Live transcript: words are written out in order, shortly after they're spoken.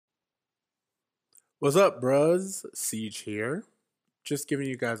What's up, bros? Siege here. Just giving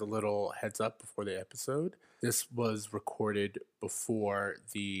you guys a little heads up before the episode. This was recorded before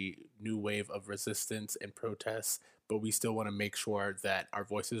the new wave of resistance and protests, but we still want to make sure that our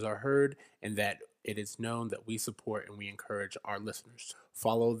voices are heard and that it is known that we support and we encourage our listeners.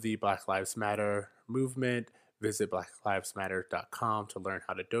 Follow the Black Lives Matter movement. Visit blacklivesmatter.com to learn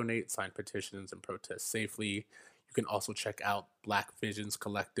how to donate, sign petitions, and protest safely. You can also check out Black Visions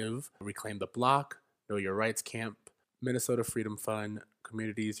Collective, Reclaim the Block, Know Your Rights Camp, Minnesota Freedom Fund,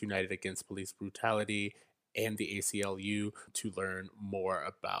 Communities United Against Police Brutality, and the ACLU to learn more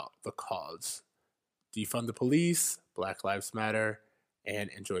about the cause. Defund the police, Black Lives Matter, and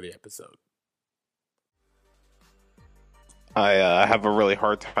enjoy the episode. I have a really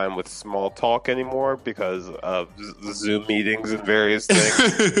hard time with small talk anymore because of Zoom meetings and various things.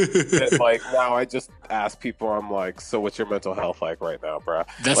 And, now I just ask people, I'm like, so what's your mental health like right now, bro?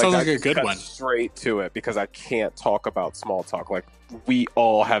 That sounds like a good one. Straight to it because I can't talk about small talk. Like, we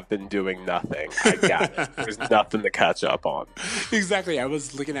all have been doing nothing. I got it. There's nothing to catch up on. Exactly. I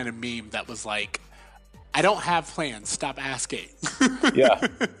was looking at a meme that was like, I don't have plans. Stop asking. Yeah.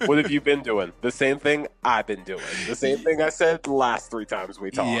 What have you been doing? The same thing I've been doing. The same thing I said the last 3 times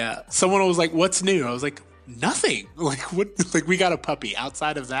we talked. Yeah. Someone was like, what's new? I was like, nothing. Like, what? Like, we got a puppy.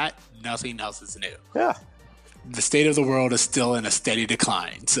 Outside of that, nothing else is new. Yeah. The state of the world is still in a steady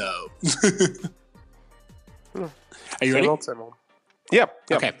decline. So, are you ready? Same old. Yep.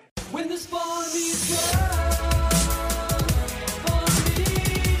 Okay. When the spawn meets world,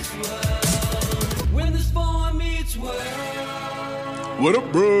 when the spawn meets world. What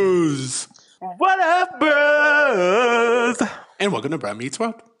up, bros? What up, bros? And welcome to Bro Meets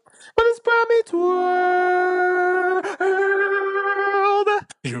World. What is Bro Meets World?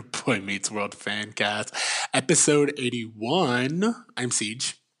 Your Boy Meets World fan cast. Episode 81. I'm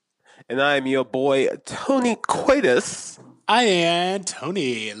Siege. And I'm your boy, Tony Coitus. I am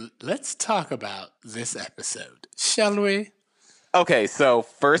Tony. Let's talk about this episode, shall we? Okay, so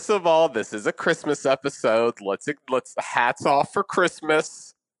first of all, this is a Christmas episode. Let's hats off for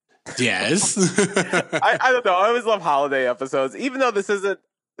Christmas. Yes. I don't know. I always love holiday episodes, even though this isn't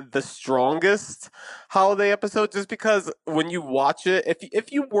the strongest holiday episode, just because when you watch it,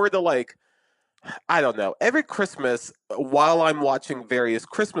 if you were to I don't know, every Christmas while I'm watching various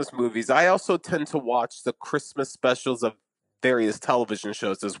Christmas movies, I also tend to watch the Christmas specials of various television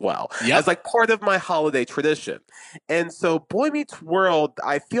shows as well, as part of my holiday tradition. And so Boy Meets World,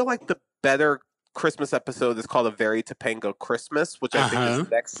 I feel like the better Christmas episode is called A Very Topanga Christmas, which I think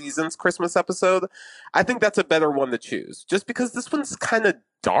is next season's Christmas episode. I think that's a better one to choose, just because this one's kind of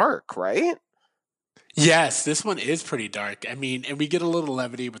dark, right? Yes, this one is pretty dark. I mean, and we get a little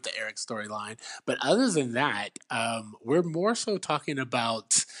levity with the Eric storyline. But other than that, we're more so talking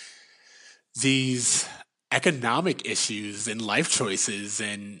about these economic issues and life choices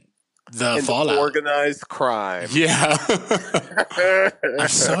and the fallout. Organized crime. Yeah. I'm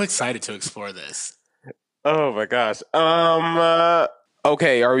so excited to explore this. Oh my gosh.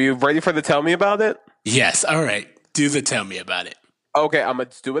 Okay, are you ready for the tell me about it? Yes. All right. Do the tell me about it. Okay, I'm going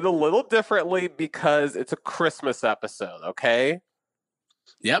to do it a little differently because it's a Christmas episode, okay?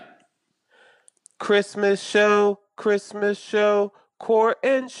 Yep. Christmas show, Court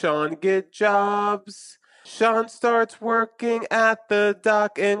and Sean get jobs. Sean starts working at the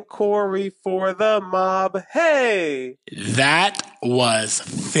dock and Corey for the mob. Hey! That was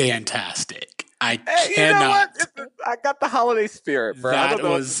fantastic. I cannot. You know what? I got the holiday spirit, bro. That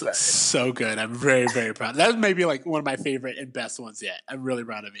was so good. I'm very, very proud. That was maybe one of my favorite and best ones yet. I'm really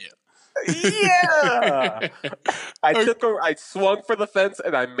proud of you. Yeah. I swung for the fence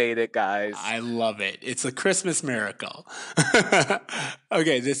and I made it, guys. I love it. It's a Christmas miracle.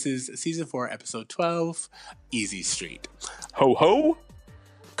 Okay, this is season 4, episode 12, Easy Street. Ho ho.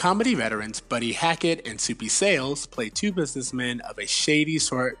 Comedy veterans Buddy Hackett and Soupy Sales play 2 businessmen of a shady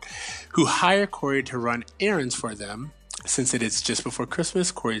sort who hire Corey to run errands for them. Since it is just before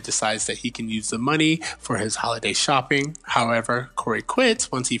Christmas, Corey decides that he can use the money for his holiday shopping. However, Corey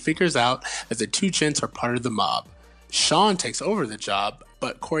quits once he figures out that the 2 gents are part of the mob. Sean takes over the job,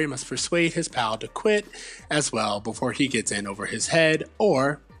 but Corey must persuade his pal to quit as well before he gets in over his head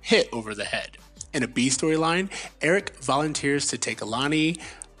or hit over the head. In a B storyline, Eric volunteers to take Alani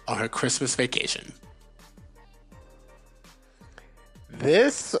on her Christmas vacation.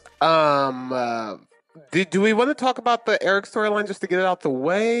 This, do we want to talk about the Eric storyline just to get it out the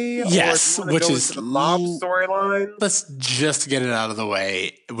way? Yes, which is the mob storyline. Let's just get it out of the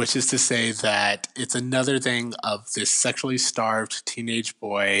way, which is to say that it's another thing of this sexually starved teenage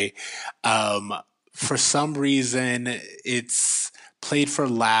boy. For some reason, it's played for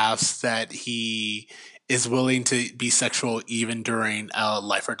laughs, that he is willing to be sexual even during a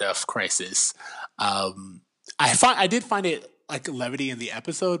life or death crisis. Um, I did find it like levity in the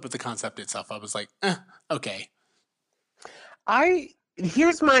episode, but the concept itself, I was like, okay. I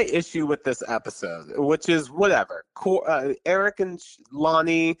Here's my issue with this episode, which is whatever. Eric and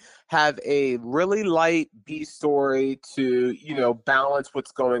Lonnie have a really light B story to, balance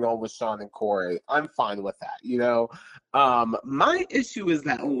what's going on with Sean and Corey. I'm fine with that. My issue is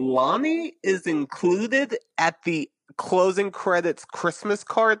that Lonnie is included at the closing credits Christmas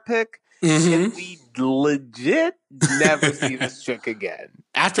card pick, and we legit never see this chick again.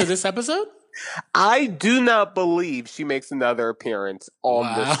 After this episode? I do not believe she makes another appearance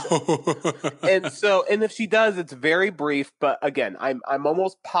on this show. And if she does, it's very brief. But again, I'm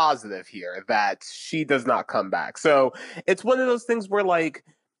almost positive here that she does not come back. So it's one of those things where, like,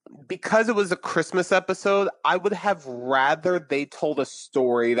 because it was a Christmas episode, I would have rather they told a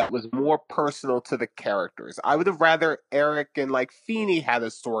story that was more personal to the characters. I would have rather Eric and like Feeny had a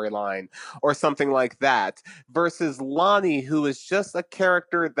storyline or something like that versus Lonnie, who is just a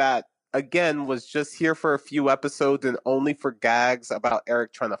character that, again, was just here for a few episodes and only for gags about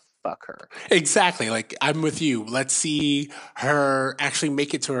Eric trying to fuck her. Exactly. Like, I'm with you. Let's see her actually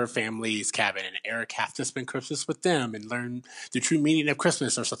make it to her family's cabin and Eric have to spend Christmas with them and learn the true meaning of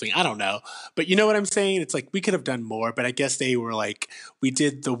Christmas or something. I don't know. But you know what I'm saying? It's like we could have done more, but I guess they were like, we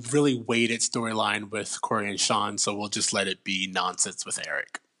did the really weighted storyline with Corey and Sean, so we'll just let it be nonsense with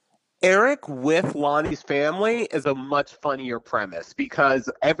Eric. Eric with Lonnie's family is a much funnier premise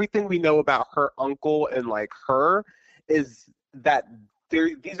because everything we know about her uncle and like her is that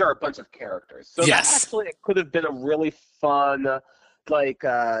these are a bunch of characters. So Yes. that actually it could have been a really fun, like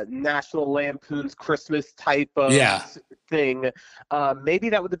National Lampoon's Christmas type of thing. Maybe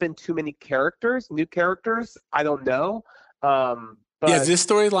that would have been too many characters, new characters. I don't know. But Yeah, this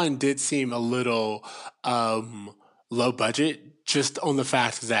storyline did seem a little low budget, just on the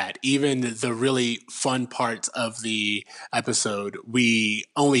fact that even the really fun parts of the episode we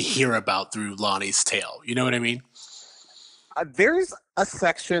only hear about through Lonnie's tale. You know what I mean? There's a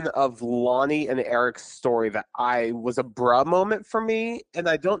section of Lonnie and Eric's story that was a bruh moment for me, and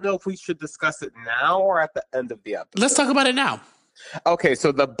I don't know if we should discuss it now or at the end of the episode. Let's talk about it now. Okay,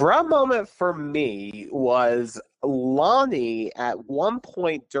 so the bruh moment for me was Lonnie at one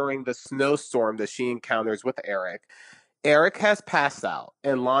point during the snowstorm that she encounters with Eric. Eric has passed out,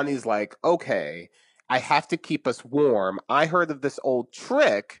 and Lonnie's like, okay, I have to keep us warm. I heard of this old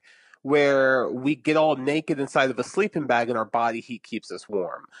trick where we get all naked inside of a sleeping bag and our body heat keeps us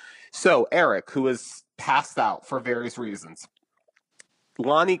warm. So Eric, who is passed out for various reasons,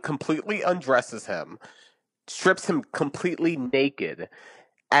 Lonnie completely undresses him, strips him completely naked,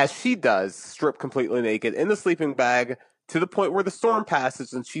 as she does, strip completely naked in the sleeping bag to the point where the storm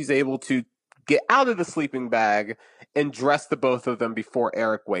passes and she's able to get out of the sleeping bag and dress the both of them before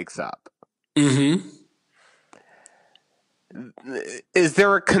Eric wakes up. Mm-hmm. Is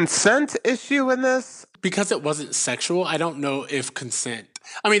there a consent issue in this? Because it wasn't sexual, I don't know if consent.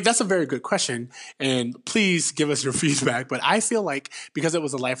 I mean, that's a very good question, and please give us your feedback. But I feel like because it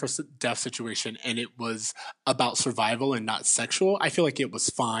was a life or death situation and it was about survival and not sexual, I feel like it was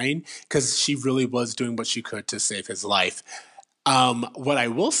fine because she really was doing what she could to save his life. What I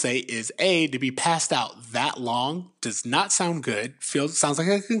will say is, to be passed out that long does not sound good. Sounds like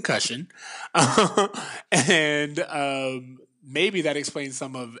a concussion. And maybe that explains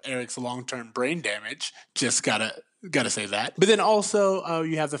some of Eric's long-term brain damage. Just gotta say that. But then also,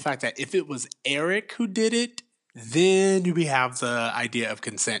 you have the fact that if it was Eric who did it, then we have the idea of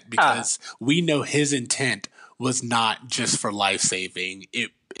consent because we know his intent was not just for life-saving.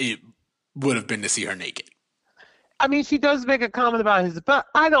 It would have been to see her naked. I mean, she does make a comment about his, but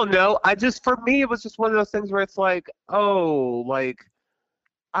I don't know. For me, it was just one of those things where it's like, oh, like,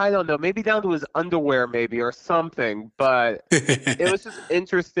 I don't know, maybe down to his underwear, maybe, or something. But it was just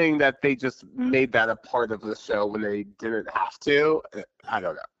interesting that they just made that a part of the show when they didn't have to. I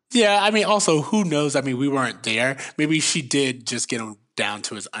don't know. Yeah, I mean, also, who knows? I mean, we weren't there. Maybe she did just get him down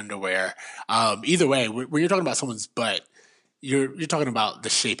to his underwear. Either way, when you're talking about someone's butt, you're talking about the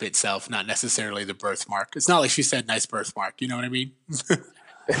shape itself, not necessarily the birthmark. It's not like she said nice birthmark. You know what I mean?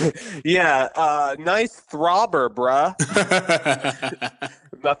 Yeah, nice throbber, bruh.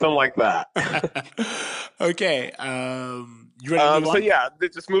 Nothing like that. Okay. You ready to move on? So yeah, they're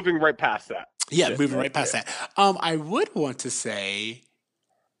just moving right past that. Yeah, moving right past that. I would want to say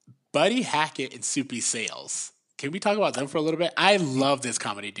Buddy Hackett and Soupy Sales. Can we talk about them for a little bit? I love this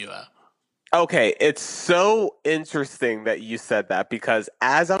comedy duo. Okay, it's so interesting that you said that because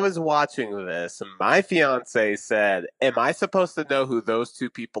as I was watching this, my fiance said, "Am I supposed to know who those two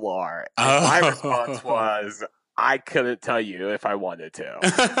people are?" And my response Oh. was, "I couldn't tell you if I wanted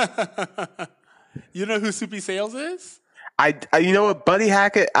to." You know who Soupy Sales is? You know what, Buddy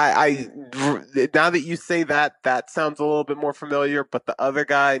Hackett. Now that you say that, that sounds a little bit more familiar. But the other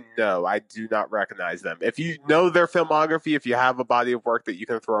guy, no, I do not recognize them. If you know their filmography, if you have a body of work that you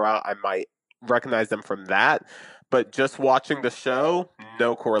can throw out, I might recognize them from that. But just watching the show,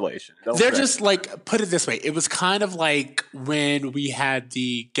 no correlation, no They're connection. just like, put it this way, it was kind of like when we had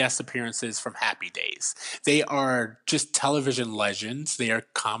the guest appearances from Happy Days. They are just television legends, they are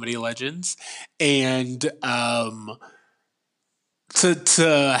comedy legends. And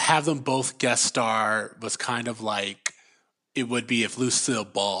to have them both guest star was kind of like it would be if Lucille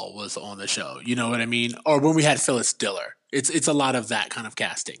Ball was on the show. You know what I mean? Or when we had Phyllis Diller. It's a lot of that kind of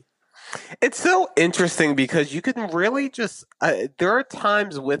casting. It's so interesting because you can really just there are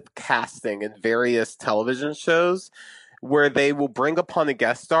times with casting in various television shows where they will bring upon a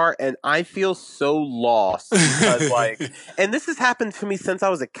guest star and I feel so lost because like and this has happened to me since I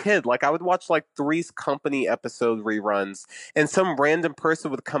was a kid. Like I would watch like Three's Company episode reruns and some random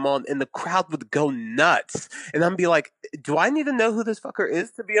person would come on and the crowd would go nuts. And I'd be like, do I need to know who this fucker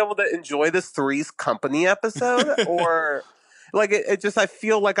is to be able to enjoy this Three's Company episode? Or like it just I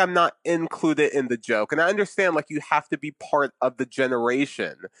feel like I'm not included in the joke. And I understand like you have to be part of the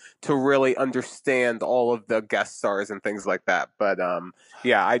generation to really understand all of the guest stars and things like that. But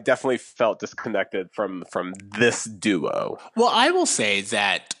yeah, I definitely felt disconnected from this duo. Well, I will say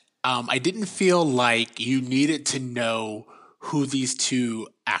that I didn't feel like you needed to know who these two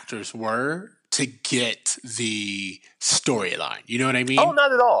actors were to get the storyline. You know what I mean? Oh,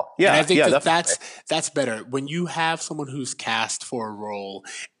 not at all. And I Yeah, think yeah, that definitely. that's better when you have someone who's cast for a role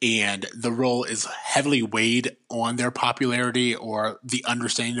and the role is heavily weighed on their popularity or the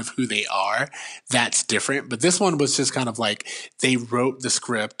understanding of who they are. That's different. But this one was just kind of like they wrote the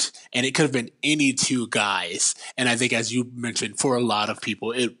script and it could have been any two guys. And I think, as you mentioned, for a lot of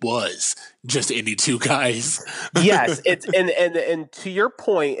people, it was just any two guys. Yes, it's and to your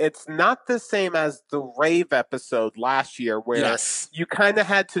point, it's not the same as the rave episode last year where Yes. you kind of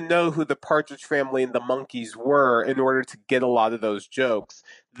had to know who the Partridge Family and the Monkeys were in order to get a lot of those jokes.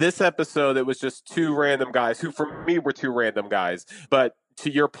 This episode, it was just two random guys who, for me, were two random guys. But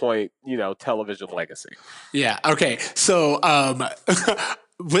to your point, you know, television legacy. Yeah. Okay. So,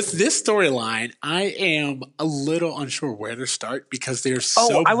 with this storyline, I am a little unsure where to start because there's Oh,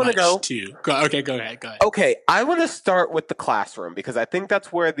 so I want to much go. to go. Okay, go ahead. Go ahead. Okay, I want to start with the classroom because I think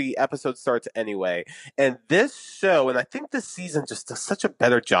that's where the episode starts anyway. And this show, and I think this season just does such a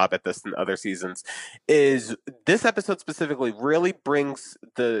better job at this than other seasons, is this episode specifically really brings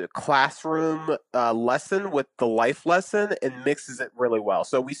the classroom lesson with the life lesson and mixes it really well.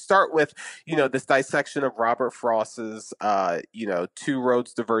 So we start with, you know, this dissection of Robert Frost's, you know, Two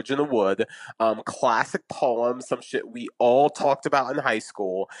Roads Diverge in a Wood, classic poem, some shit we all talked about in high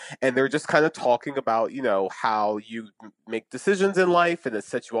school and they're just kind of talking about you know how you make decisions in life and it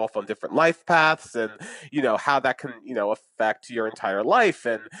sets you off on different life paths and you know how that can you know affect your entire life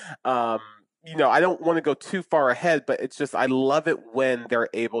and um you know, I don't want to go too far ahead, but it's just I love it when they're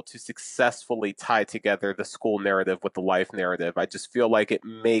able to successfully tie together the school narrative with the life narrative. I just feel like it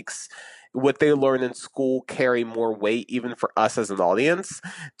makes what they learn in school carry more weight even for us as an audience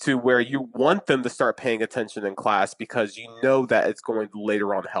to where you want them to start paying attention in class because you know that it's going to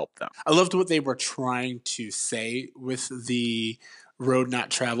later on help them. I loved what they were trying to say with the Road Not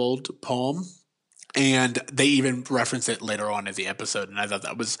Traveled poem. And they even reference it later on in the episode. And I thought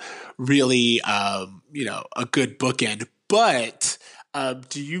that was really, you know, a good bookend. But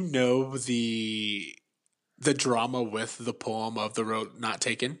do you know the drama with the poem of The Road Not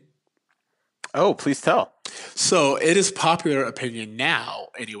Taken? Oh, please tell. So it is popular opinion now,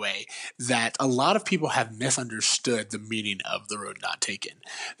 anyway, that a lot of people have misunderstood the meaning of The Road Not Taken.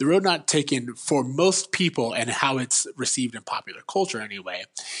 The Road Not Taken, for most people, and how it's received in popular culture anyway,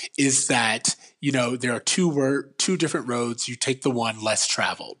 is that, you know, there are two different roads. You take the one less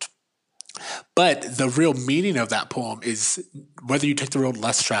traveled. But the real meaning of that poem is whether you take the road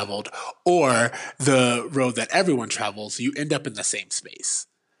less traveled or the road that everyone travels, you end up in the same space.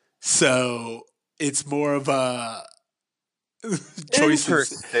 So it's more of a choices.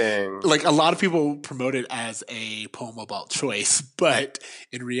 Interesting. Like a lot of people promote it as a poem about choice, but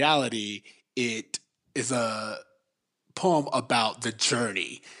in reality, it is a poem about the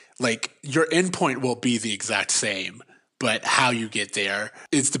journey. Like your endpoint will be the exact same, but how you get there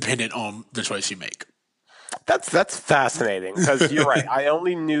is dependent on the choice you make. That's fascinating because you're right. I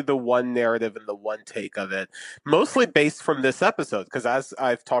only knew the one narrative and the one take of it, mostly based from this episode. Because as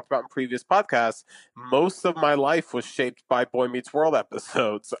I've talked about in previous podcasts, most of my life was shaped by Boy Meets World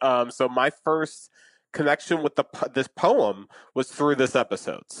episodes. So my first connection with this poem was through this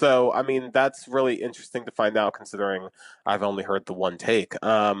episode. So I mean, that's really interesting to find out, considering I've only heard the one take.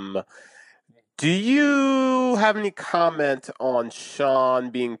 Do you have any comment on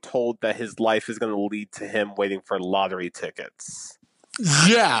Sean being told that his life is going to lead to him waiting for lottery tickets?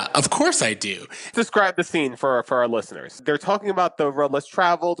 Yeah, of course I do. Describe the scene for our listeners. They're talking about the road less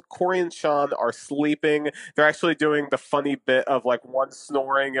traveled. Corey and Sean are sleeping. They're actually doing the funny bit of like one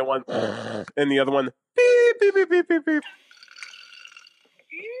snoring and one and the other one beep, beep, beep, beep, beep, beep.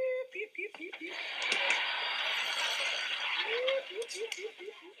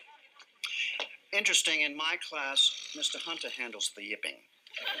 Interesting, in my class, Mr. Hunter handles the yipping.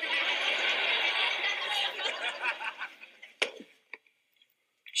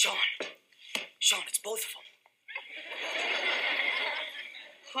 Sean, it's both of them.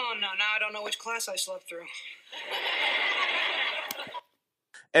 Oh, no, now I don't know which class I slept through.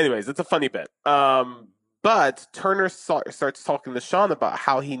 Anyways, it's a funny bit. But Turner starts talking to Sean about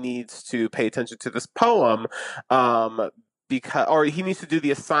how he needs to pay attention to this poem, or he needs to do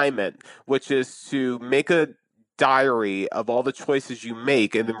the assignment, which is to make a diary of all the choices you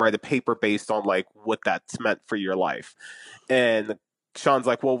make and then write a paper based on like what that's meant for your life. And Sean's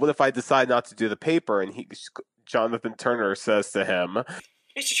like, well, what if I decide not to do the paper? And Jonathan Turner says to him,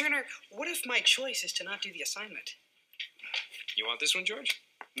 Mr. Turner, what if my choice is to not do the assignment? You want this one, George?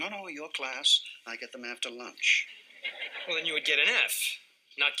 No, your class. I get them after lunch. Well, then you would get an F.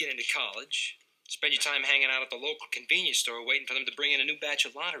 Not get into college. Spend your time hanging out at the local convenience store waiting for them to bring in a new batch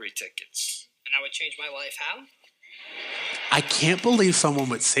of lottery tickets. And that would change my life how? I can't believe someone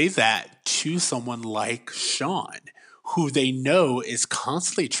would say that to someone like Sean, who they know is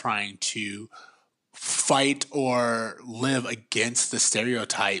constantly trying to fight or live against the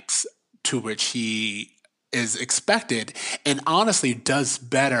stereotypes to which he is expected, and honestly does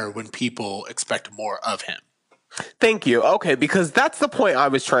better when people expect more of him. thank you. Okay, because that's the point I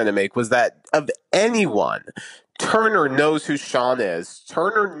was trying to make, was that of anyone, Turner knows who Sean is.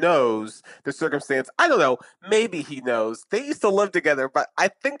 Turner knows the circumstance. I don't know. Maybe he knows. They used to live together, but I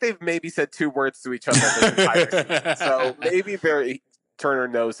think they've maybe said 2 words to each other this entire season. So maybe Turner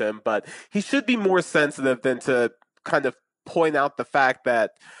knows him, but he should be more sensitive than to kind of point out the fact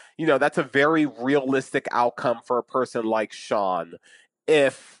that, you know, that's a very realistic outcome for a person like Sean.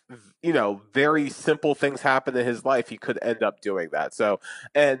 If, you know, very simple things happen in his life, he could end up doing that. So,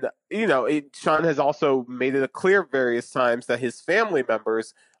 and, you know, Sean has also made it clear various times that his family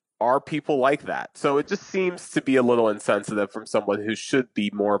members are people like that. So it just seems to be a little insensitive from someone who should be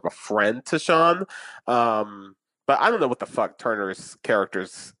more of a friend to Sean. But I don't know what the fuck Turner's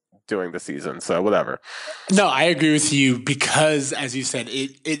character's doing this season, so whatever. No, I agree with you because, as you said,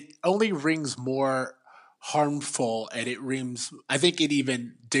 it only rings more harmful, and I think it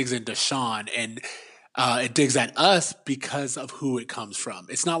even digs into Sean, and it digs at us because of who it comes from.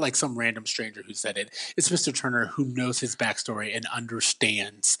 It's not like some random stranger who said it. It's Mr. Turner who knows his backstory and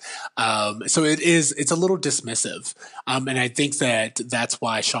understands. So it's a little dismissive. And I think that's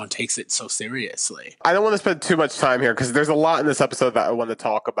why Sean takes it so seriously. I don't want to spend too much time here because there's a lot in this episode that I want to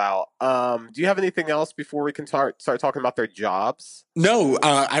talk about. Do you have anything else before we can start talking about their jobs? No,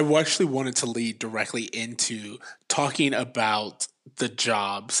 I actually wanted to lead directly into talking about the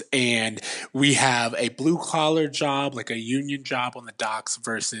jobs, and we have a blue collar job, like a union job on the docks,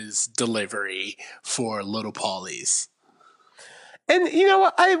 versus delivery for Little Paulies. And you know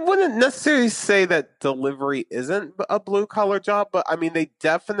what? I wouldn't necessarily say that delivery isn't a blue collar job, but I mean, they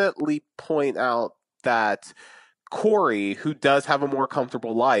definitely point out that Corey, who does have a more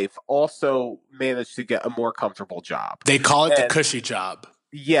comfortable life, also managed to get a more comfortable job. They call it the cushy job.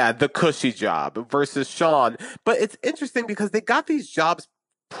 Yeah, the cushy job versus Sean. But it's interesting because they got these jobs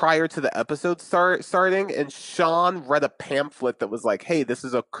prior to the episode starting, and Sean read a pamphlet that was like, hey, this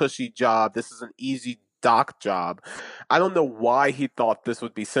is a cushy job. This is an easy dock job. I don't know why he thought this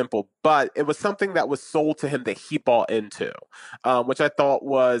would be simple, but it was something that was sold to him that he bought into, which I thought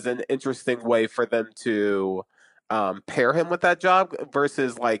was an interesting way for them to pair him with that job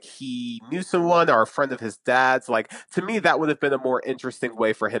versus like he knew someone or a friend of his dad's. Like, to me, that would have been a more interesting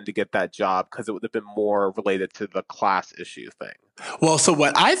way for him to get that job because it would have been more related to the class issue thing. Well, so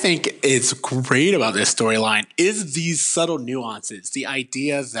what I think is great about this storyline is these subtle nuances. The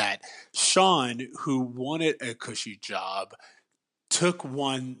idea that Sean, who wanted a cushy job, took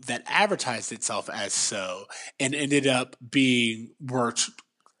one that advertised itself as so and ended up being worked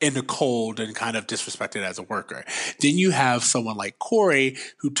in the cold and kind of disrespected as a worker. Then you have someone like Corey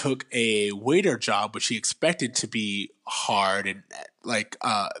who took a waiter job, which he expected to be hard and like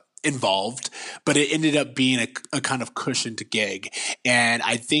involved, but it ended up being a kind of cushioned gig. And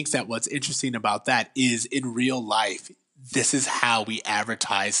I think that what's interesting about that is in real life, this is how we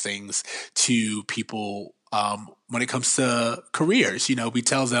advertise things to people when it comes to careers. You know, we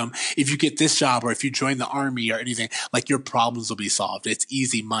tell them if you get this job or if you join the army or anything, like your problems will be solved. It's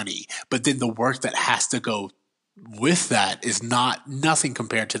easy money. But then the work that has to go with that is nothing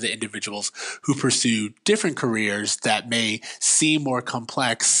compared to the individuals who pursue different careers that may seem more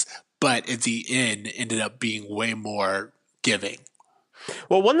complex, but at the end ended up being way more giving.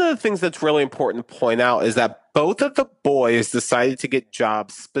 Well, one of the things that's really important to point out is that both of the boys decided to get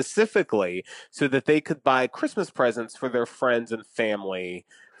jobs specifically so that they could buy Christmas presents for their friends and family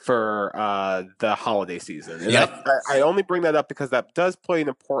for the holiday season. And Yep. I only bring that up because that does play an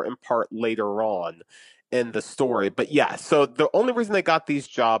important part later on in the story. But yeah, so the only reason they got these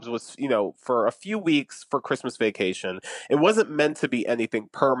jobs was, you know, for a few weeks for Christmas vacation. It wasn't meant to be anything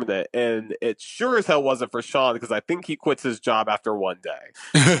permanent, and it sure as hell wasn't for Sean, because I think he quits his job after one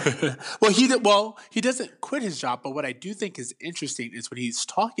day. Well, he doesn't quit his job, but what I do think is interesting is when he's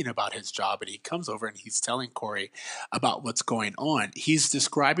talking about his job and he comes over and he's telling Corey about what's going on. He's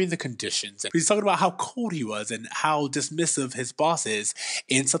describing the conditions, and he's talking about how cold he was and how dismissive his boss is,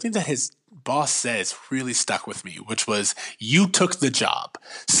 and something that his boss says really stuck with me, which was, you took the job.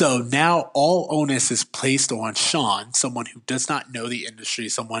 So now all onus is placed on Sean, someone who does not know the industry,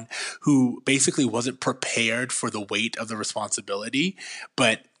 someone who basically wasn't prepared for the weight of the responsibility.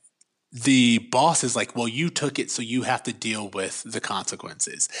 But the boss is like, well, you took it, so you have to deal with the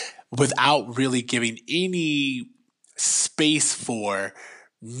consequences, without really giving any space for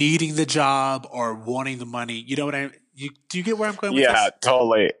needing the job or wanting the money. You know what do you get where I'm going with this? Yeah,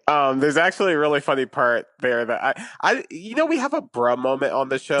 totally. There's actually a really funny part there that I we have a bruh moment on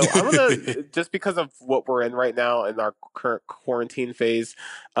the show. I want to, just because of what we're in right now in our current quarantine phase,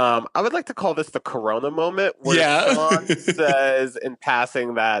 I would like to call this the Corona moment, where Sean says in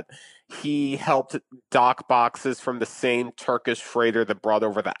passing that he helped dock boxes from the same Turkish freighter that brought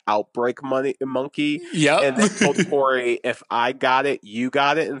over the outbreak monkey. Yep. And then told Corey, if I got it, you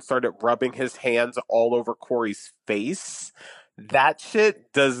got it, and started rubbing his hands all over Corey's face. That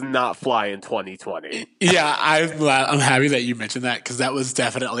shit does not fly in 2020. Yeah, I'm happy that you mentioned that, because that was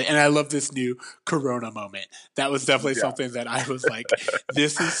definitely, and I love this new Corona moment. That was definitely something that I was like,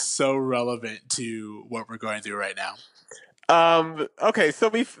 this is so relevant to what we're going through right now. Okay,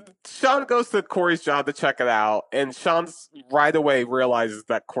 so Sean goes to Corey's job to check it out, and Sean's right away realizes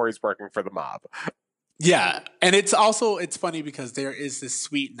that Corey's working for the mob. Yeah, and it's funny because there is this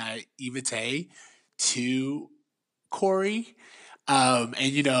sweet naivete to Corey.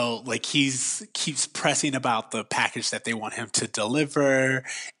 And like keeps pressing about the package that they want him to deliver.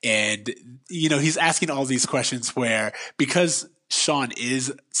 And, he's asking all these questions where, because Sean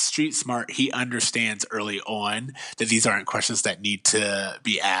is street smart, he understands early on that these aren't questions that need to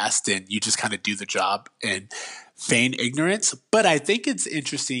be asked, and you just kind of do the job and feign ignorance. But I think it's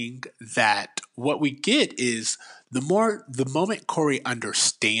interesting that what we get is the moment Corey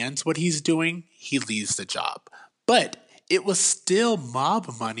understands what he's doing, he leaves the job. But it was still mob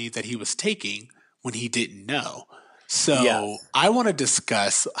money that he was taking when he didn't know. So yes. I want to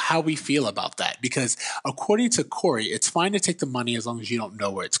discuss how we feel about that, because according to Corey, it's fine to take the money as long as you don't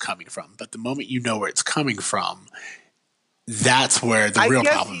know where it's coming from. But the moment you know where it's coming from, that's where the real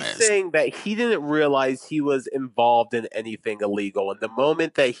problem is. He's saying that he didn't realize he was involved in anything illegal, and the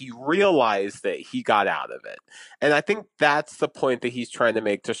moment that he realized that, he got out of it. And I think that's the point that he's trying to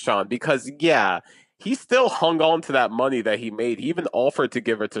make to Sean, because he still hung on to that money that he made. He even offered to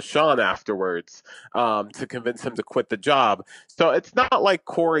give it to Sean afterwards to convince him to quit the job. So it's not like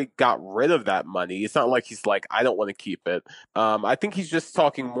Corey got rid of that money. It's not like he's like, I don't want to keep it. I think he's just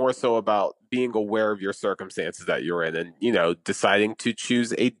talking more so about being aware of your circumstances that you're in and, deciding to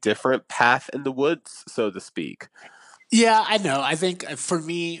choose a different path in the woods, so to speak. Yeah, I know. I think for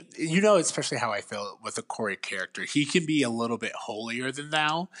me, especially how I feel with the Corey character, he can be a little bit holier than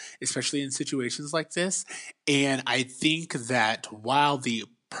thou, especially in situations like this. And I think that while the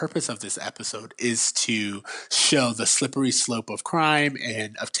purpose of this episode is to show the slippery slope of crime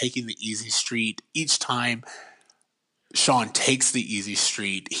and of taking the easy street, each time Sean takes the easy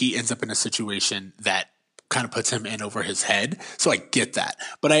street, he ends up in a situation that kind of puts him in over his head. So I get that.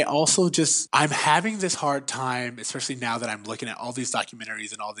 But I also I'm having this hard time, especially now that I'm looking at all these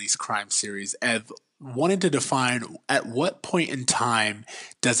documentaries and all these crime series, of wanting to define at what point in time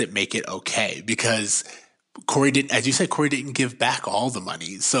does it make it okay? Because Corey didn't, as you said, Corey didn't give back all the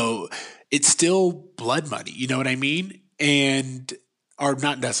money. So it's still blood money. You know what I mean? And, or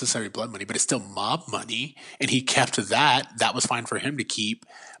not necessarily blood money, but it's still mob money. And he kept that. That was fine for him to keep.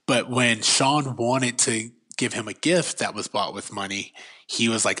 But when Sean wanted to give him a gift that was bought with money, he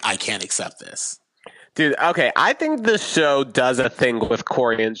was like, I can't accept this. Dude, okay, I think the show does a thing with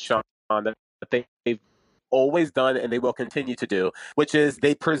Corey and Sean that they've always done and they will continue to do, which is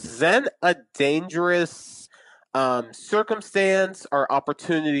they present a dangerous circumstance or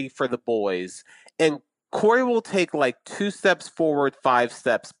opportunity for the boys, and Corey will take like 2 steps forward, 5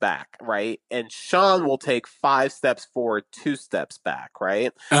 steps back, right? And Sean will take 5 steps forward, 2 steps back,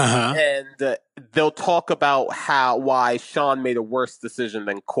 right? Uh-huh. And they'll talk about why Sean made a worse decision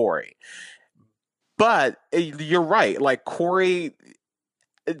than Corey. But you're right. Like Corey,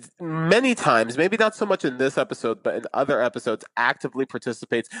 many times, maybe not so much in this episode, but in other episodes, actively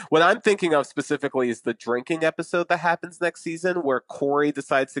participates. What I'm thinking of specifically is the drinking episode that happens next season, where Corey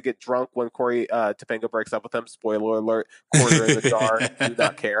decides to get drunk when Corey Topanga breaks up with him. Spoiler alert: quarter in the jar. Do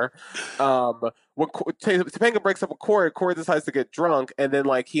not care. When Topanga breaks up with Corey, Corey decides to get drunk, and then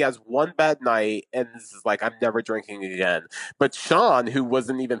like he has one bad night, and this is like, I'm never drinking again. But Sean, who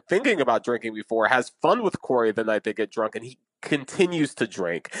wasn't even thinking about drinking before, has fun with Corey the night they get drunk, and he continues to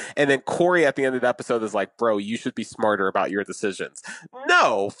drink. And then Corey at the end of the episode is like, bro, you should be smarter about your decisions.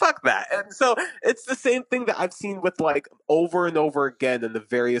 No, fuck that. And so it's the same thing that I've seen with like over and over again in the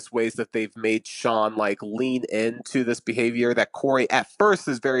various ways that they've made Sean like lean into this behavior that Corey at first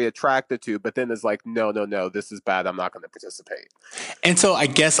is very attracted to, but then is like, no, this is bad. I'm not going to participate. And so I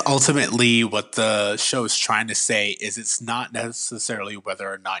guess ultimately what the show is trying to say is it's not necessarily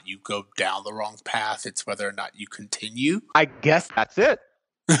whether or not you go down the wrong path. It's whether or not you continue. I guess that's it.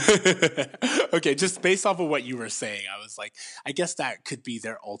 Okay, just based off of what you were saying, I was like, I guess that could be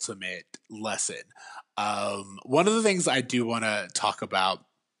their ultimate lesson. One of the things I do want to talk about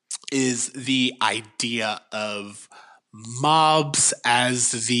is the idea of mobs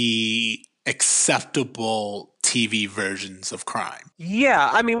as the acceptable TV versions of crime. Yeah,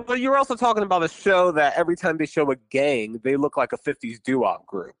 I mean, well, you're also talking about a show that every time they show a gang, they look like a 50s doo-wop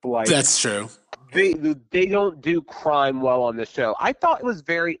group. Like That's true. They don't do crime well on the show. I thought it was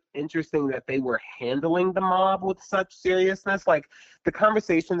very interesting that they were handling the mob with such seriousness. Like the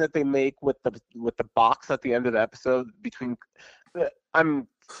conversation that they make with the box at the end of the episode between. I'm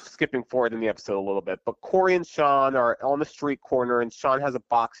skipping forward in the episode a little bit, but Corey and Sean are on the street corner, and Sean has a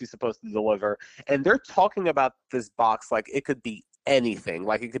box he's supposed to deliver, and they're talking about this box like it could be anything.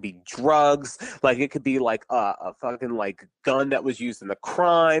 Like it could be drugs, like it could be like a fucking like gun that was used in the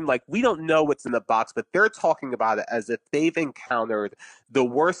crime. Like we don't know what's in the box, but they're talking about it as if they've encountered the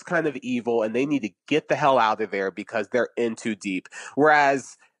worst kind of evil and they need to get the hell out of there because they're in too deep.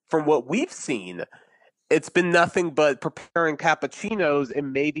 Whereas from what we've seen, it's been nothing but preparing cappuccinos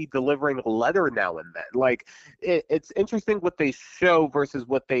and maybe delivering a letter now and then. Like it's interesting what they show versus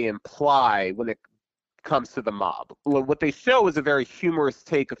what they imply when it comes to the mob. What they show is a very humorous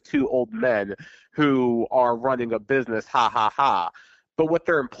take of 2 old men who are running a business, ha ha ha. But what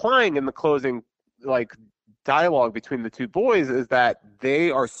they're implying in the closing, like dialogue between the 2 boys, is that they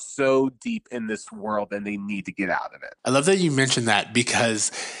are so deep in this world and they need to get out of it. I love that you mentioned that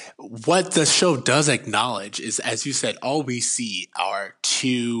because what the show does acknowledge is, as you said, all we see are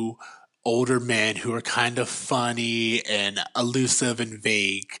 2 older men who are kind of funny and elusive and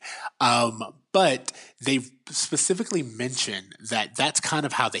vague. But they specifically mention that that's kind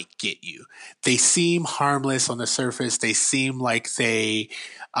of how they get you. They seem harmless on the surface. They seem like they're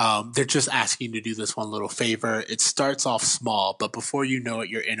just asking you to do this one little favor. It starts off small, but before you know it,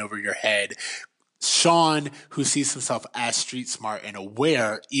 you're in over your head. Sean, who sees himself as street smart and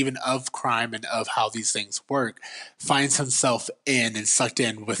aware even of crime and of how these things work, finds himself in and sucked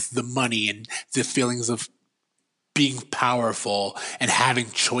in with the money and the feelings of being powerful and having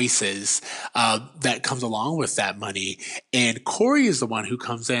choices that comes along with that money. And Corey is the one who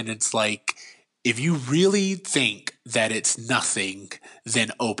comes in and it's like, if you really think that it's nothing,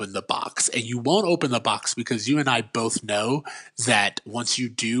 then open the box. And you won't open the box because you and I both know that once you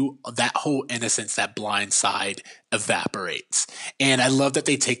do, that whole innocence, that blind side evaporates. And I love that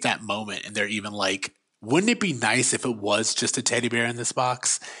they take that moment and they're even like, wouldn't it be nice if it was just a teddy bear in this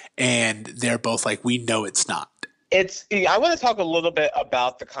box? And they're both like, we know it's not. I want to talk a little bit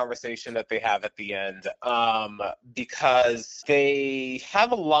about the conversation that they have at the end, because they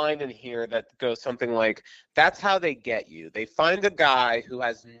have a line in here that goes something like, that's how they get you. They find a guy who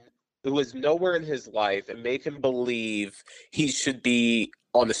is nowhere in his life and make him believe he should be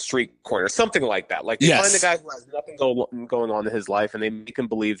on the street corner, something like that. Like they find a Yes. guy who has nothing going on in his life, and they make him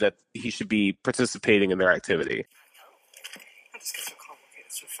believe that he should be participating in their activity. How does this get so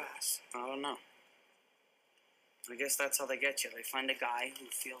complicated so fast? I don't know. I guess that's how they get you. They find a guy who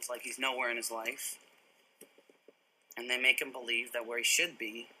feels like he's nowhere in his life, and they make him believe that where he should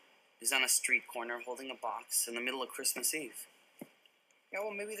be is on a street corner holding a box in the middle of Christmas Eve. Yeah,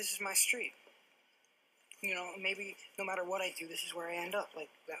 well, maybe this is my street. You know, maybe no matter what I do, this is where I end up, like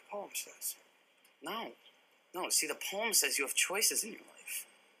that poem says. No. See, the poem says you have choices in your life,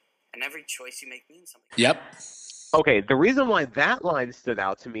 and every choice you make means something. Yep. Okay, the reason why that line stood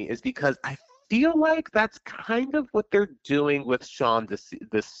out to me is because I feel like that's kind of what they're doing with Sean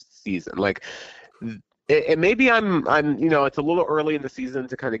this season. Like, it maybe I'm it's a little early in the season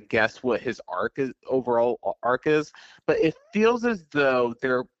to kind of guess what his overall arc is, but it feels as though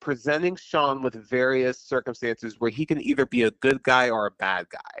they're presenting Sean with various circumstances where he can either be a good guy or a bad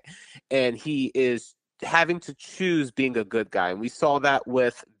guy, and he is having to choose being a good guy. And we saw that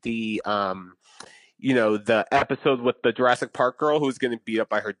with the the episode with the Jurassic Park girl who's getting beat up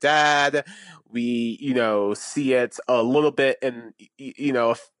by her dad. We, see it a little bit in,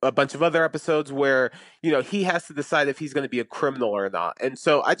 a bunch of other episodes where, he has to decide if he's going to be a criminal or not. And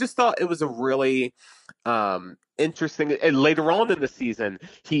so I just thought it was a really interesting. And later on in the season,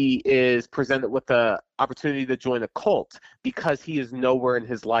 he is presented with the opportunity to join a cult because he is nowhere in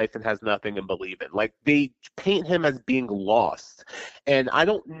his life and has nothing to believe in. Like, they paint him as being lost. And I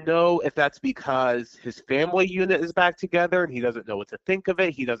don't know if that's because his family unit is back together and he doesn't know what to think of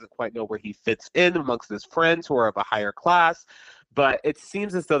it. He doesn't quite know where he fits in amongst his friends who are of a higher class. But it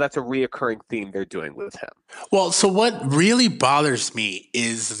seems as though that's a reoccurring theme they're doing with him. Well, so what really bothers me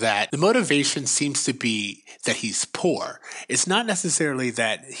is that the motivation seems to be that he's poor. It's not necessarily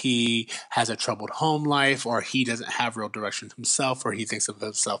that he has a troubled home life or he doesn't have real direction himself or he thinks of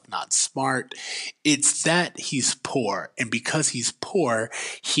himself not smart. It's that he's poor. And because he's poor,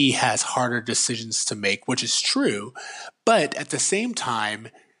 he has harder decisions to make, which is true. But at the same time,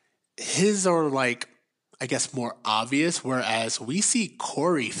 his are like, I guess, more obvious, whereas we see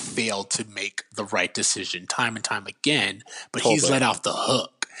Corey fail to make the right decision time and time again, but he's let off the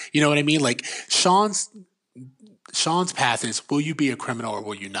hook. You know what I mean? Like Sean's path is, will you be a criminal or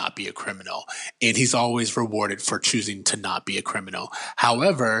will you not be a criminal? And he's always rewarded for choosing to not be a criminal.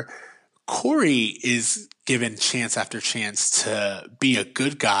 However, Corey is given chance after chance to be a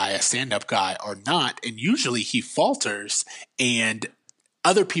good guy, a stand-up guy or not, and usually he falters and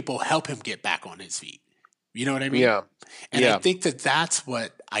other people help him get back on his feet. You know what I mean? Yeah. And I think that that's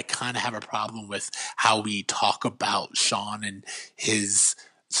what I kind of have a problem with how we talk about Sean and his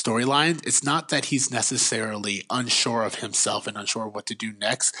storyline. It's not that he's necessarily unsure of himself and unsure of what to do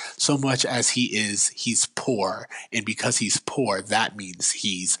next, so much as he's poor. And because he's poor, that means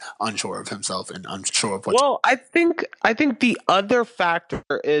he's unsure of himself and unsure of what Well, I think the other factor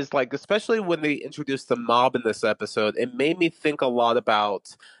is, like, especially when they introduced the mob in this episode, it made me think a lot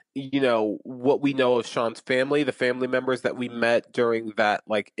about what we know of Sean's family, the family members that we met during that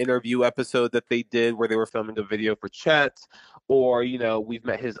like interview episode that they did where they were filming a video for Chet, or we've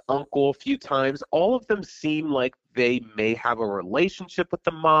met his uncle a few times. All of them seem like they may have a relationship with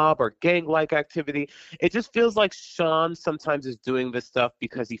the mob or gang-like activity. It just feels like Sean sometimes is doing this stuff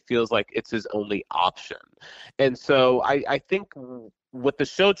because he feels like it's his only option. And so I think what the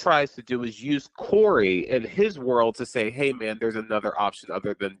show tries to do is use Corey and his world to say, hey, man, there's another option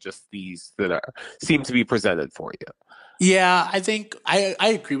other than just these that seem to be presented for you. Yeah, I think I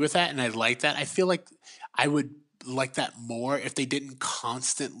agree with that, and I like that. I feel like I would like that more if they didn't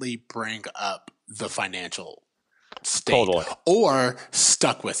constantly bring up the financial state. Totally. Or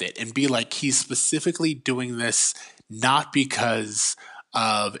stuck with it and be like, he's specifically doing this not because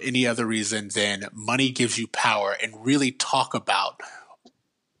of any other reason than money gives you power, and really talk about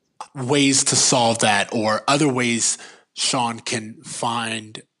ways to solve that or other ways Sean can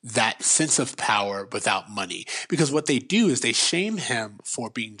find that sense of power without money. Because what they do is they shame him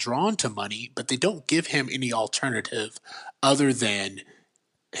for being drawn to money, but they don't give him any alternative other than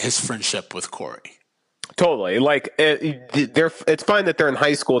his friendship with Corey. Totally. Like, it's fine that they're in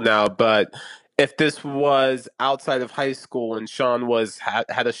high school now, but if this was outside of high school and Sean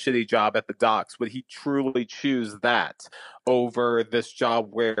had a shitty job at the docks, would he truly choose that over this job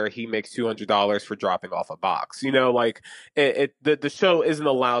where he makes $200 for dropping off a box? Like the show isn't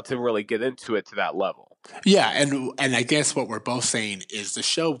allowed to really get into it to that level. Yeah, and I guess what we're both saying is the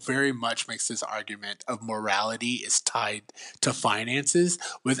show very much makes this argument of morality is tied to finances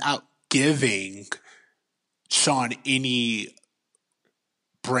without giving Sean any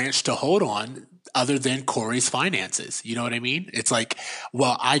branch to hold on other than Corey's finances. You know what I mean? It's like,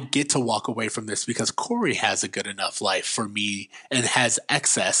 well, I get to walk away from this because Corey has a good enough life for me and has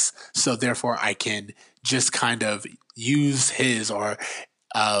excess. So therefore I can just kind of use his or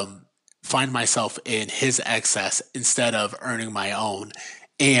find myself in his excess instead of earning my own.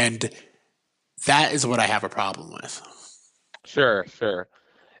 And that is what I have a problem with. Sure, sure.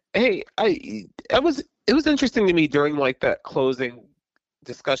 Hey, it was interesting to me during like that closing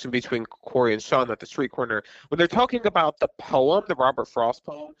discussion between Corey and Sean at the street corner when they're talking about the poem, the Robert Frost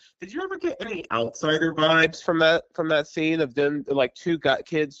poem. Did you ever get any outsider vibes from that scene of them like two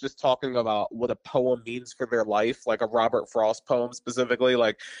kids just talking about what a poem means for their life, like a Robert Frost poem specifically?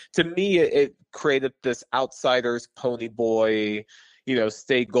 Like to me, it created this outsiders pony boy,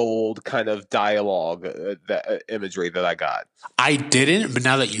 stay gold kind of dialogue, that imagery that I got. I didn't, but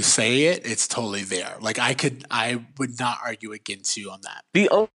now that you say it, it's totally there. Like I would not argue against you on that. The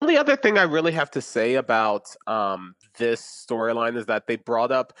only other thing I really have to say about this storyline is that they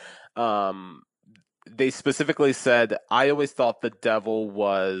brought up, they specifically said, I always thought the devil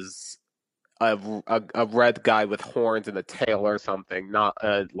was a red guy with horns and a tail or something, not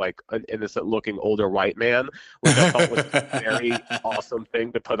like an innocent looking older white man, which I thought was a very awesome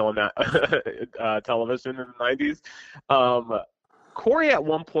thing to put on that television in the 90s. Corey at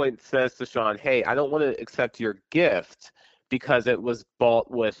one point says to Sean, hey, I don't want to accept your gift because it was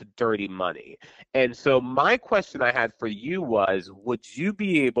bought with dirty money. And so my question I had for you was, would you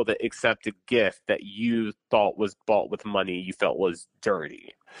be able to accept a gift that you thought was bought with money you felt was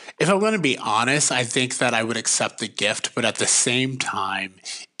dirty? If I'm going to be honest, I think that I would accept the gift, but at the same time,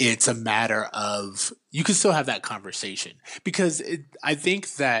 it's a matter of you can still have that conversation because I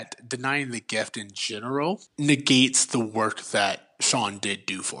think that denying the gift in general negates the work that Sean did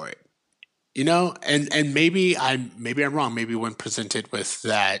do for it. And maybe I'm wrong. Maybe when presented with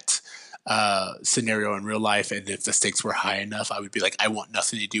that scenario in real life, and if the stakes were high enough, I would be like, I want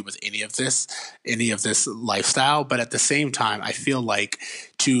nothing to do with any of this lifestyle. But at the same time, I feel like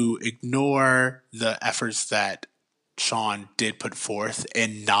to ignore the efforts that Sean did put forth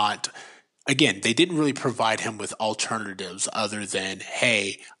and not, again, they didn't really provide him with alternatives other than,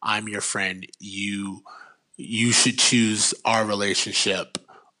 hey, I'm your friend. You should choose our relationship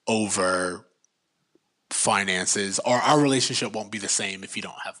over finances, or our relationship won't be the same if you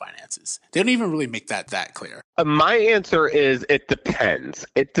don't have finances. They don't even really make that clear. My answer is it depends.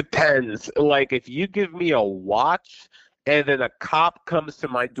 It depends. Like if you give me a watch and then a cop comes to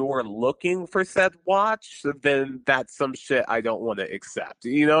my door looking for said watch, then that's some shit I don't want to accept.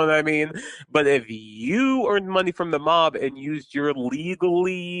 You know what I mean? But if you earned money from the mob and used your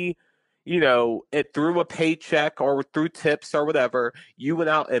legally, it through a paycheck or through tips or whatever, you went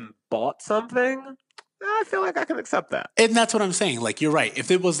out and bought something, I feel like I can accept that. And that's what I'm saying. Like, you're right.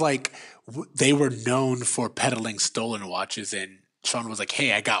 If it was like they were known for peddling stolen watches and Sean was like,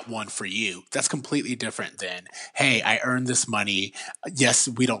 hey, I got one for you, that's completely different than, hey, I earned this money. Yes,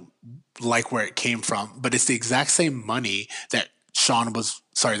 we don't like where it came from, but it's the exact same money that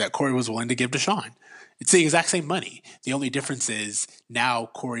Corey was willing to give to Sean. It's the exact same money. The only difference is now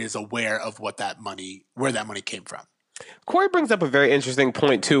Corey is aware of where that money came from. Corey brings up a very interesting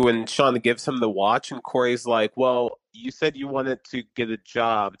point too when Sean gives him the watch and Corey's like, well, you said you wanted to get a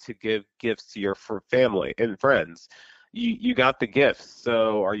job to give gifts to your family and friends. You got the gifts,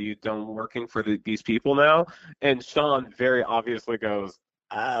 so are you done working for these people now? And Sean very obviously goes,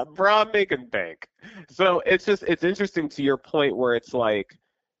 bro, I'm making bank. So it's interesting to your point where it's like,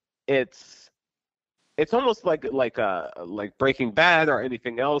 it's almost like Breaking Bad or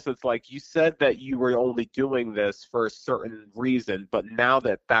anything else. It's like you said that you were only doing this for a certain reason, but now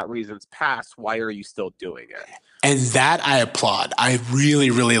that reason's passed, why are you still doing it? And that I applaud. I really,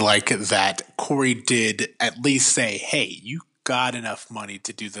 really like that Corey did at least say, hey, you got enough money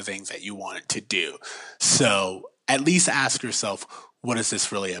to do the things that you wanted to do. So at least ask yourself, what is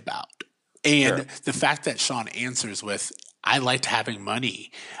this really about? And sure. The fact that Sean answers with, I liked having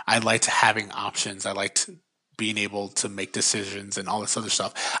money. I liked having options. I liked being able to make decisions and all this other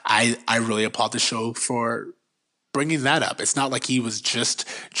stuff. I really applaud the show for bringing that up. It's not like he was just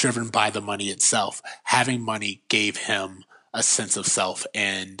driven by the money itself. Having money gave him a sense of self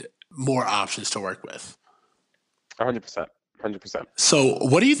and more options to work with. 100%. 100%. So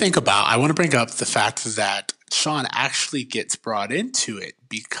what do you think about, I want to bring up the fact that Sean actually gets brought into it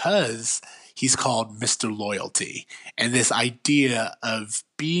because he's called Mr. Loyalty, and this idea of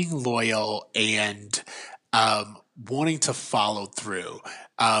being loyal and wanting to follow through.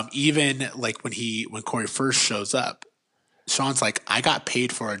 Even like when Corey first shows up, Sean's like, I got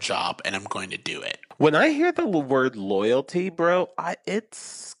paid for a job and I'm going to do it. When I hear the word loyalty, bro, it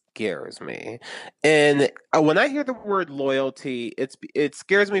scares me. And when I hear the word loyalty, it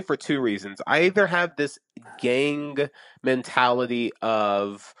scares me for two reasons. I either have this gang mentality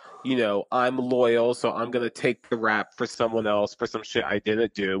of, I'm loyal, so I'm gonna take the rap for someone else for some shit I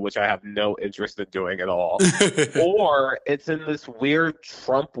didn't do, which I have no interest in doing at all. Or it's in this weird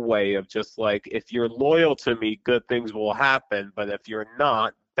Trump way of just like, if you're loyal to me, good things will happen, but if you're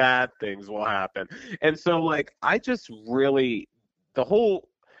not, bad things will happen. And so, like, I just really, the whole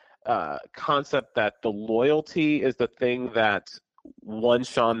concept that the loyalty is the thing that won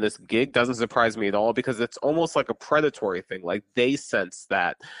Sean this gig doesn't surprise me at all, because it's almost like a predatory thing. Like, they sense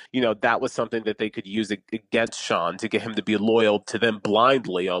that, that was something that they could use against Sean to get him to be loyal to them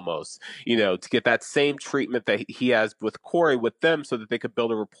blindly almost, to get that same treatment that he has with Corey with them, so that they could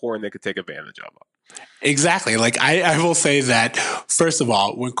build a rapport and they could take advantage of him. Exactly. Like, I will say that, first of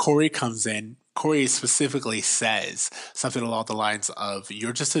all, when Corey comes in, Corey specifically says something along the lines of,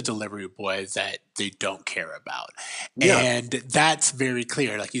 "You're just a delivery boy that they don't care about." Yeah. And that's very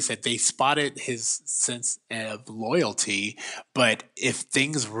clear. Like you said, they spotted his sense of loyalty, but if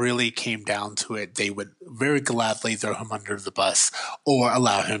things really came down to it, they would very gladly throw him under the bus or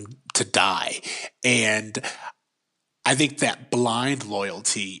allow him to die. And I think that blind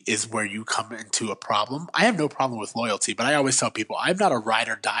loyalty is where you come into a problem. I have no problem with loyalty, but I always tell people, I'm not a ride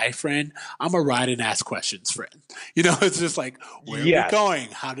or die friend. I'm a ride and ask questions friend. It's just like, where are we going?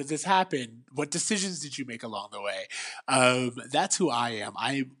 How did this happen? What decisions did you make along the way? That's who I am.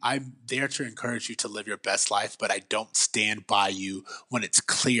 I'm there to encourage you to live your best life, but I don't stand by you when it's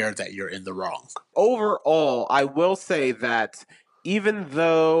clear that you're in the wrong. Overall, I will say that even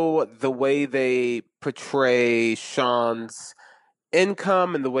though the way they portray Sean's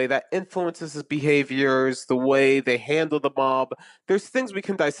income and the way that influences his behaviors, the way they handle the mob, there's things we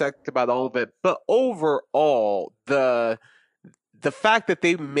can dissect about all of it. But overall, the fact that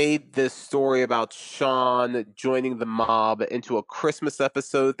they made this story about Sean joining the mob into a Christmas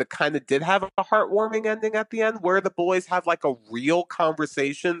episode that kind of did have a heartwarming ending at the end, where the boys have like a real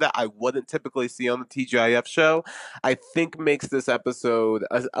conversation that I wouldn't typically see on the TGIF show, I think makes this episode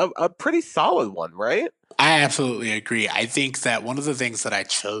a pretty solid one, right? I absolutely agree. I think that one of the things that I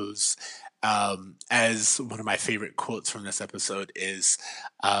chose as one of my favorite quotes from this episode is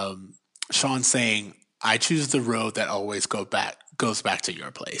Sean saying, "I choose the road that always goes back to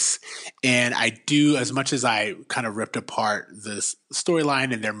your place." And I do, as much as I kind of ripped apart this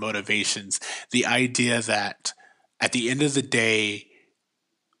storyline and their motivations, the idea that at the end of the day,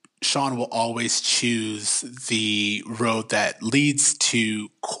 Sean will always choose the road that leads to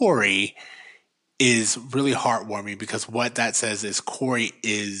Corey is really heartwarming, because what that says is Corey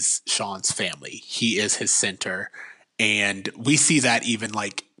is Sean's family. He is his center. And we see that even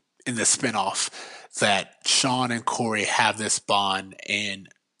like in the spinoff, that Sean and Corey have this bond, and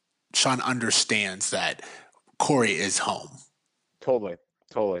Sean understands that Corey is home. Totally.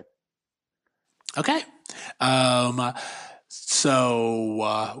 Okay.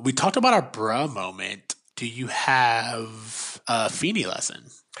 So we talked about our bruh moment. Do you have a Feeny lesson?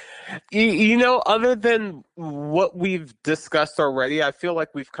 Other than what we've discussed already, I feel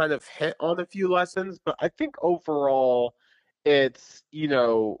like we've kind of hit on a few lessons, but I think overall it's,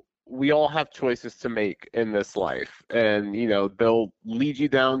 we all have choices to make in this life, and, they'll lead you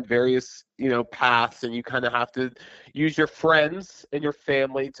down various, paths, and you kind of have to use your friends and your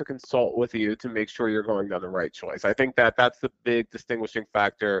family to consult with you to make sure you're going down the right choice. I think that that's the big distinguishing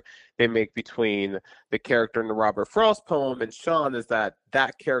factor they make between the character in the Robert Frost poem and Sean, is that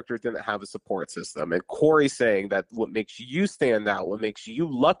character didn't have a support system. And Corey saying that what makes you stand out, what makes you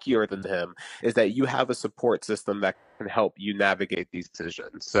luckier than him, is that you have a support system that can help you navigate these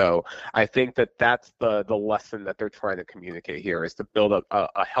decisions. So I think that that's the lesson that they're trying to communicate here, is to build up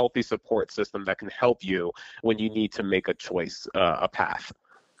a healthy support system that can help you when you need to make a choice, a path.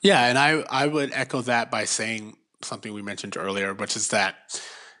 Yeah, and I would echo that by saying something we mentioned earlier, which is that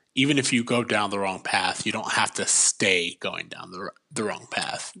even if you go down the wrong path, you don't have to stay going down the wrong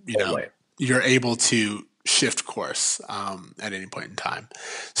path. You're able to shift course at any point in time.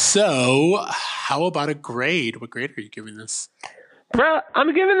 So how about a grade? What grade are you giving this? Bro,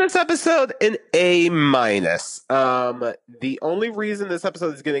 I'm giving this episode an A-. The only reason this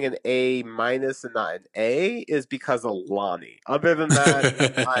episode is getting an A- and not an A is because of Lonnie. Other than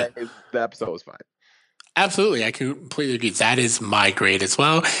that, the episode was fine. Absolutely. I completely agree. That is my grade as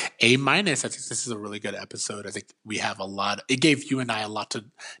well. A-. I think this is a really good episode. I think we have it gave you and I a lot to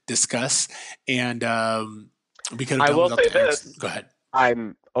discuss. And we could have done I will without say the this. Go ahead.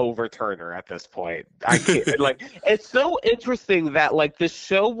 I'm over Turner at this point. I can't like it's so interesting that like the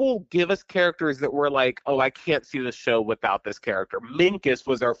show will give us characters that we're like, oh, I can't see the show without this character. Minkus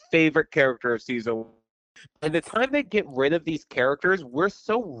was our favorite character of season. And the time they get rid of these characters, we're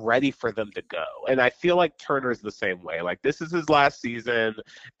so ready for them to go. And I feel like Turner's the same way. Like this is his last season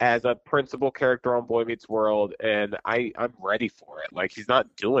as a principal character on Boy Meets World, and I'm ready for it. Like he's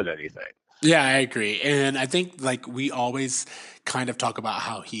not doing anything. Yeah, I agree. And I think like we always kind of talk about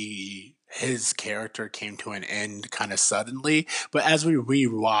how his character came to an end kind of suddenly, but as we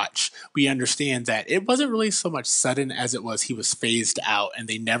rewatch, we understand that it wasn't really so much sudden as it was he was phased out and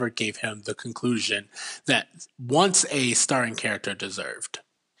they never gave him the conclusion that once a starring character deserved.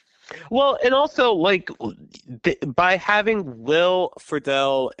 Well, and also like by having Will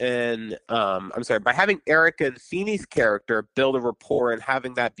Friedle and by having Erica and Feeney's character build a rapport and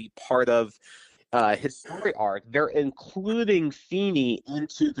having that be part of his story arc, they're including Feeney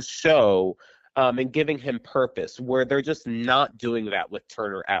into the show and giving him purpose, where they're just not doing that with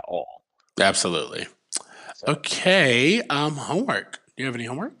Turner at all. Absolutely. Okay, homework. Do you have any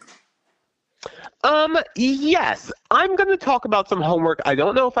homework? Yes, I'm going to talk about some homework. I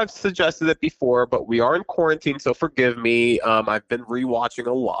don't know if I've suggested it before, but we are in quarantine, so forgive me. I've been rewatching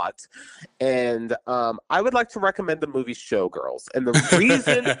a lot, and I would like to recommend the movie Showgirls. And the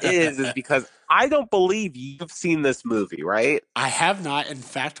reason is because I don't believe you've seen this movie, right? I have not. In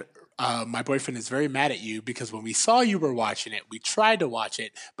fact, my boyfriend is very mad at you because when we saw you were watching it, we tried to watch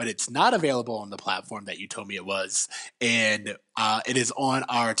it, but it's not available on the platform that you told me it was, and it is on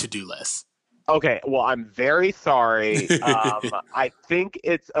our to-do list. Okay, well, I'm very sorry. I think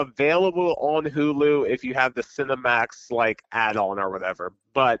it's available on Hulu if you have the Cinemax like add-on or whatever,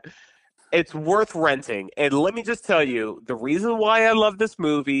 but it's worth renting. And let me just tell you, the reason why I love this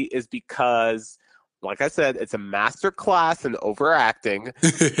movie is because, like I said, it's a master class in overacting.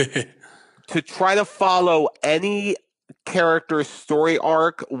 To try to follow any character's story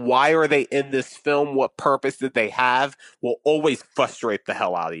arc, why are they in this film, what purpose did they have, will always frustrate the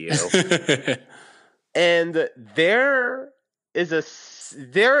hell out of you. And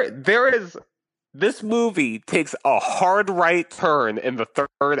this movie takes a hard right turn in the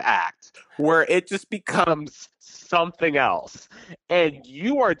third act where it just becomes something else, and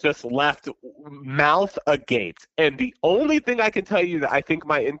you are just left mouth agape. And the only thing I can tell you that I think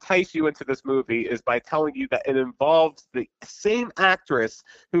might entice you into this movie is by telling you that it involves the same actress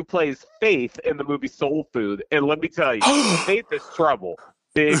who plays Faith in the movie Soul Food. And let me tell you, Faith is trouble.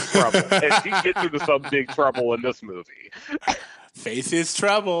 Big trouble. And she gets into some big trouble in this movie. Faith is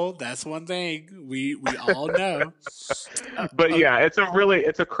trouble. That's one thing we all know. But yeah, it's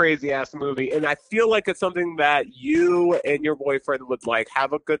a crazy ass movie, and I feel like it's something that you and your boyfriend would like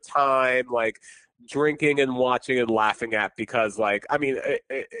have a good time, like drinking and watching and laughing at, because like I mean,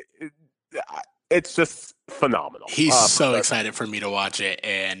 it's just phenomenal. He's so excited for me to watch it,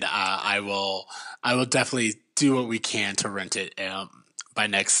 and I will definitely do what we can to rent it by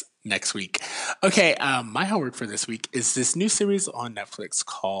next week. Okay, my homework for this week is this new series on Netflix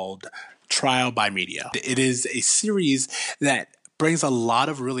called Trial by Media. It is a series that brings a lot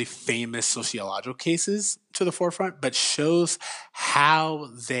of really famous sociological cases to the forefront, but shows how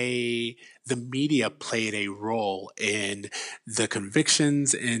the media played a role in the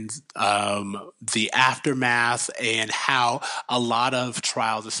convictions and the aftermath, and how a lot of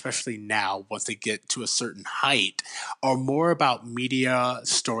trials, especially now, once they get to a certain height, are more about media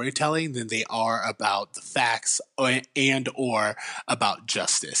storytelling than they are about the facts and or about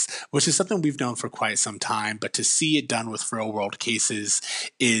justice, which is something we've known for quite some time. But to see it done with real world cases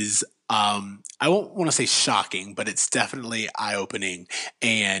is I won't want to say shocking, but it's definitely eye-opening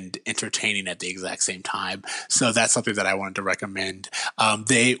and entertaining at the exact same time. So that's something that I wanted to recommend.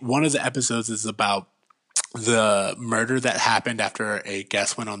 One of the episodes is about the murder that happened after a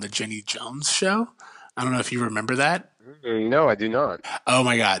guest went on the Jenny Jones show. I don't know if you remember that. No, I do not. Oh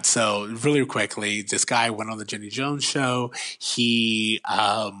my God. So really quickly, this guy went on the Jenny Jones show. He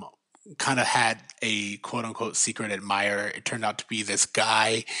kind of had a quote unquote secret admirer. It turned out to be this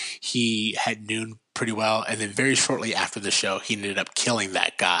guy he had known pretty well. And then very shortly after the show, he ended up killing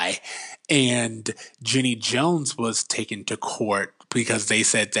that guy. And Jenny Jones was taken to court because they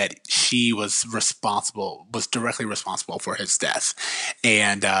said that she was directly responsible for his death.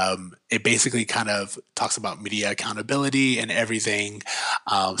 And it basically kind of talks about media accountability and everything.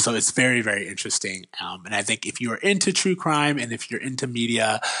 So it's very, very interesting. And I think if you're into true crime and if you're into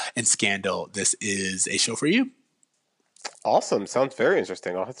media and scandal, this is a show for you. Awesome. Sounds very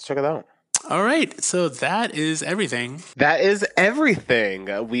interesting. I'll have to check it out. All right, so that is everything. That is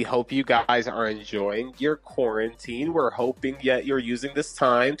everything. We hope you guys are enjoying your quarantine. We're hoping that you're using this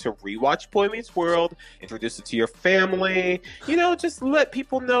time to rewatch Boy Meets World, introduce it to your family. Just let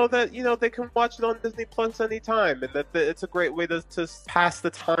people know that they can watch it on Disney Plus anytime, and that it's a great way to pass the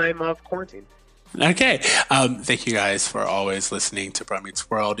time of quarantine. Okay. Thank you guys for always listening to Bro Meets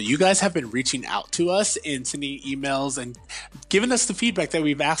World. You guys have been reaching out to us and sending emails and giving us the feedback that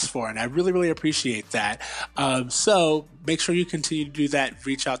we've asked for, and I really, really appreciate that. So make sure you continue to do that.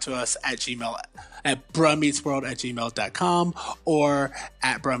 Reach out to us at bruhmeetsworld@gmail.com or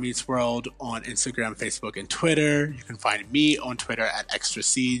at Bro Meets World on Instagram, Facebook, and Twitter. You can find me on Twitter at Extra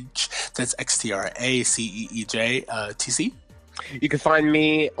Siege. That's XTRACEEJ TC. You can find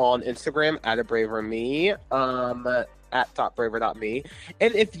me on Instagram at @abraverme, at topbraver.me.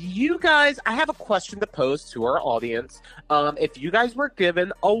 And if you guys, I have a question to pose to our audience. If you guys were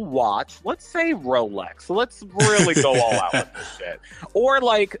given a watch, let's say Rolex, let's really go all out with this shit. Or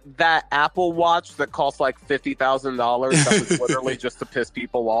like that Apple watch that costs like $50,000 that was literally just to piss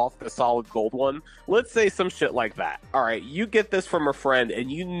people off, the solid gold one. Let's say some shit like that. All right, you get this from a friend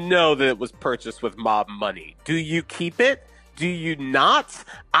and you know that it was purchased with mob money. Do you keep it? Do you not?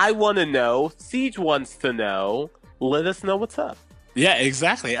 I want to know. Siege wants to know. Let us know what's up. Yeah,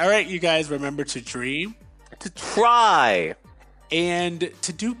 exactly. All right, you guys, remember to dream, To try. and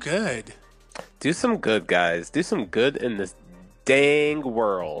to do good. Do some good, guys. Do some good in this dang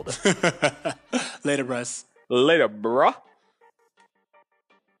world. Later, Russ. Later, bruh.